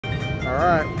All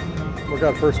right, we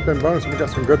got first spin bonus and we got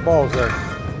some good balls there.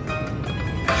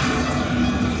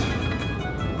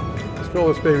 Let's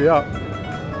fill this baby up.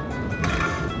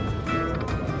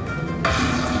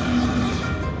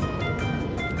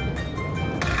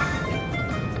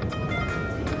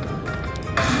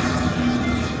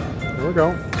 There we go.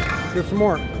 Let's get some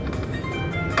more.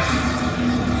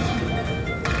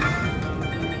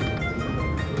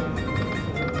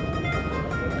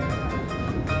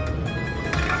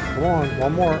 Come on,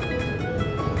 one more.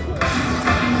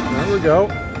 There we go.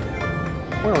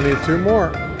 We don't need two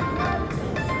more.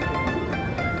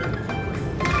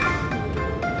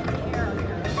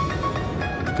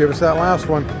 Give us that last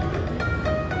one.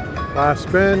 Last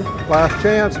spin, last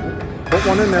chance. Put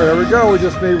one in there. There we go. We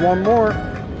just need one more.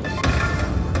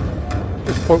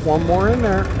 Just put one more in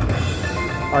there.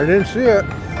 I didn't see it.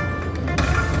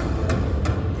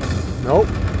 Nope.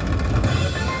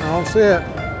 I don't see it.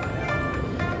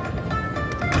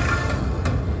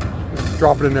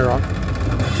 Drop it in there,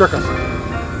 trick us.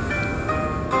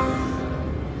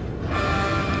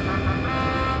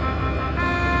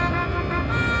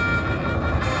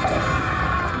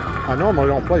 I normally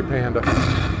don't play Panda.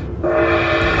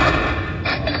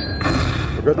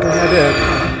 A good thing I did.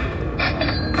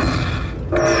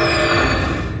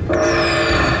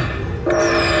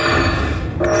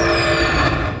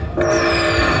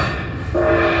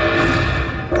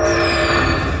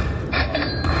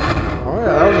 Oh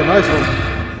yeah, that was a nice one.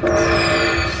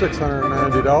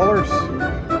 $690.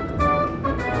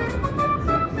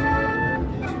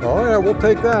 Oh yeah, we'll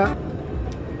take that.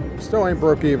 Still ain't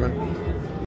broke even.